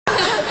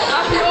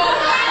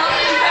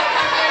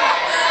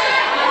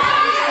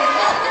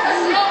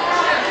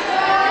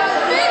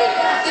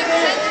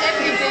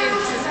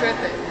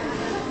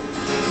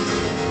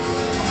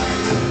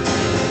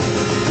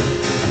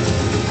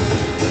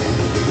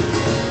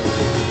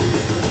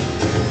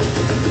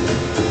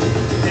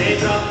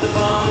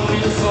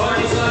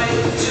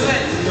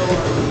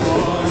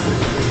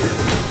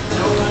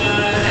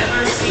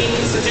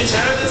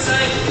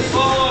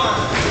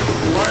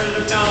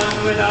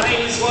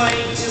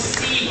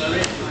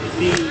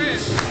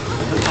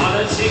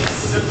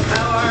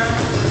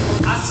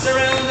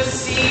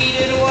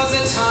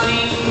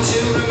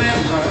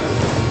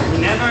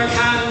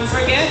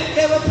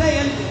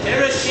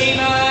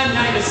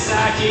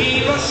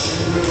Nagasaki,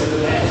 Russian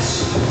roulette.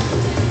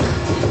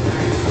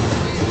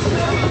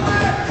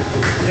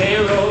 They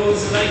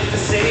rose like the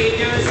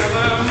saviors of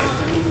our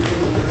modern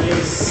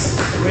race,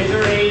 with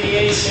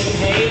radiation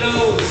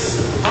halos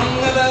hung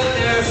about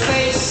their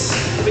face,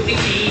 with the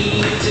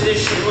key to the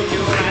sugar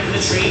cure and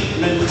the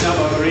treatment of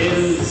our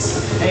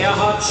ills. A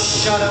hot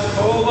shot of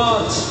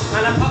cobalt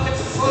and a pocket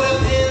full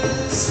of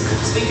pills,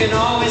 speaking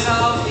always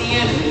of the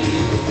enemy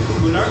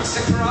who lurks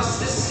across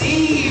the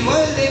sea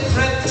while they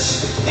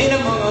crouch in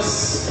among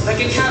us like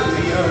a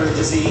carrier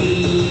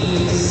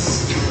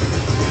disease.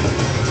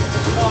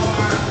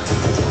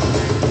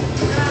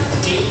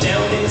 Deep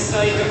down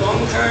inside the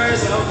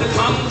bunkers of the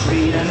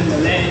concrete and the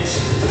lead,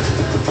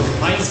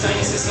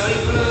 Einstein's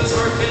disciples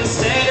working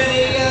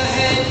steadily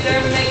ahead.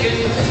 They're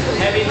making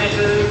heavy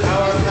metal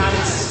power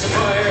plants to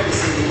fire the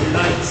city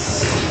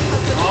lights.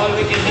 All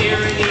we can hear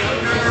in the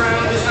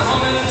underground is the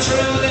humming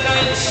through the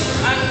night,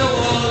 and the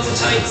walls of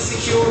tight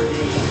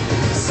security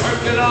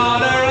circle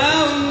all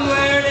around,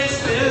 where they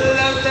spill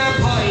out their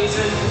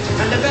poison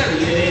and they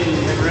bury it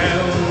in the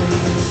ground.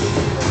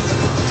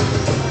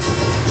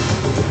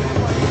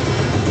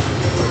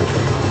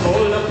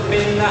 Hold up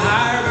in the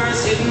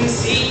harbours, hidden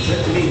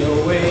secretly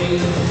away,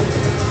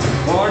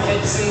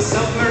 warheads and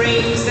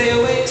submarines, they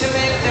await to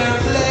make their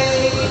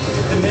play.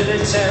 The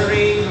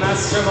military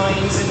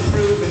masterminds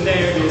improving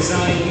their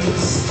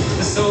designs.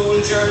 The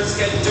soldiers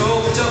get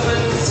doped up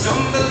and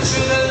stumble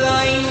through the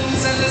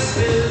lines, and the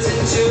spills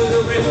into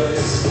the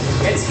rivers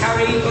gets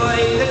carried by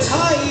the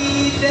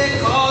tide. They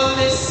call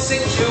this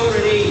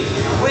security,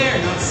 we're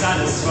not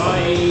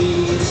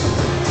satisfied.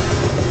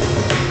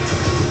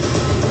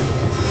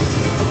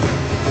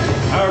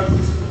 Our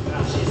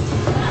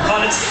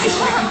politicians,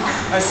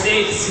 our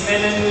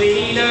statesmen and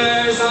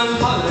leaders on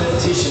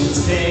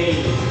politicians'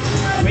 day,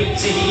 quick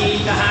to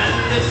heed the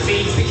hand that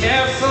feeds. Be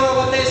careful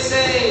what they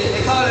say.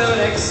 They call out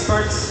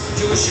experts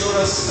to assure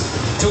us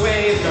to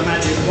wave their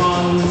magic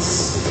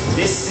wands.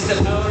 This is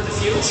the power of the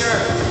future,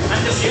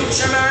 and the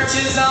future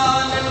marches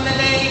on, and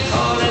they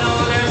call in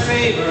all their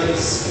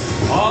favours,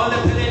 all the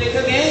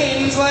political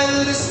gains,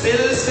 while the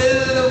spills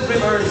fill the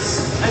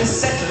rivers and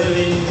settle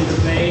in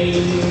the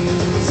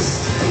plains.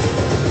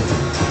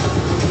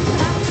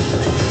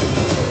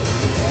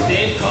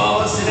 They've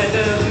caused a debt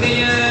of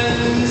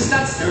millions,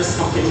 that's their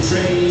stock in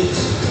trade.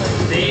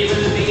 They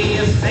will be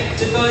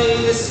affected by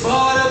this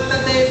fallout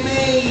that they've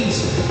made.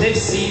 They've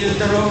sealed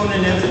their own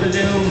inevitable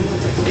doom,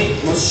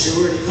 it must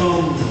surely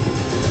come.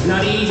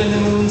 Not even the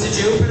moons of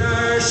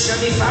Jupiter shall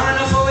be far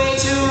enough away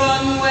to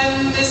run,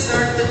 when this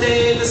earth that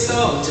they've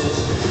assaulted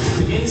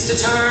begins to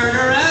turn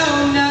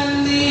around,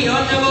 and the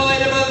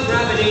unavoidable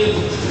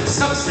gravity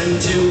sucks them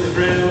to the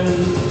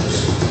ground.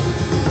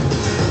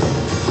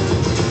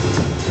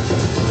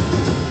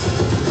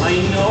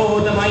 I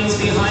know the minds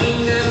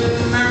behind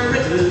them are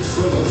riddled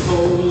full of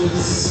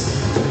holes,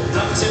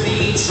 not to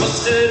be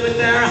trusted with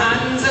their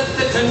hands at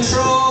the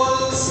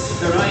controls.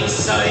 Their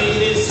eyesight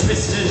is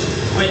twisted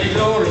by the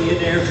glory of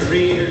their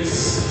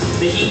careers.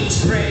 The heat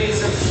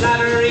praise of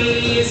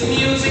flattery is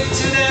music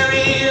to their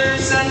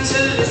ears, and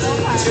to listen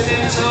to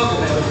them talk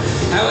about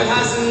how it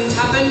hasn't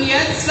happened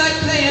yet, it's like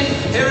playing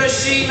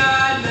Hiroshima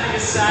and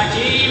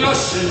Nagasaki,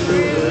 Russian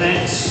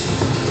roulette.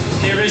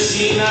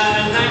 Hiroshima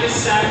and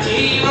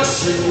Nagasaki,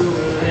 Russian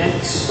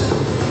roulette.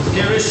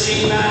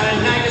 Hiroshima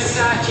and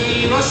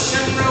Nagasaki,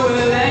 Russian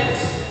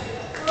roulette.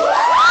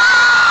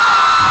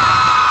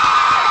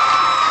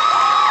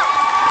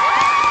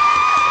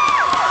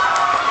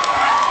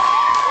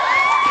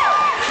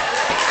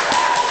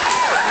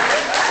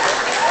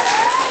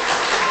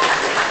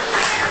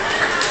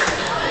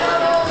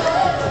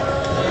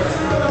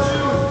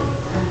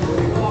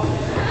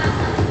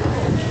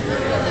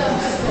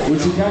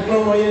 Would you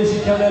cackle my ears,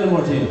 you can't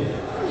anymore, team? Me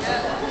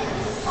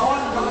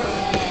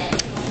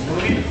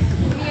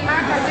and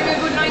Mark are doing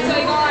Good Night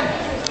Saigon.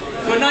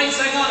 Good Night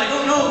Saigon, I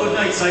don't know Good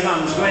Night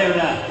Saigon, just go out of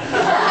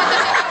that.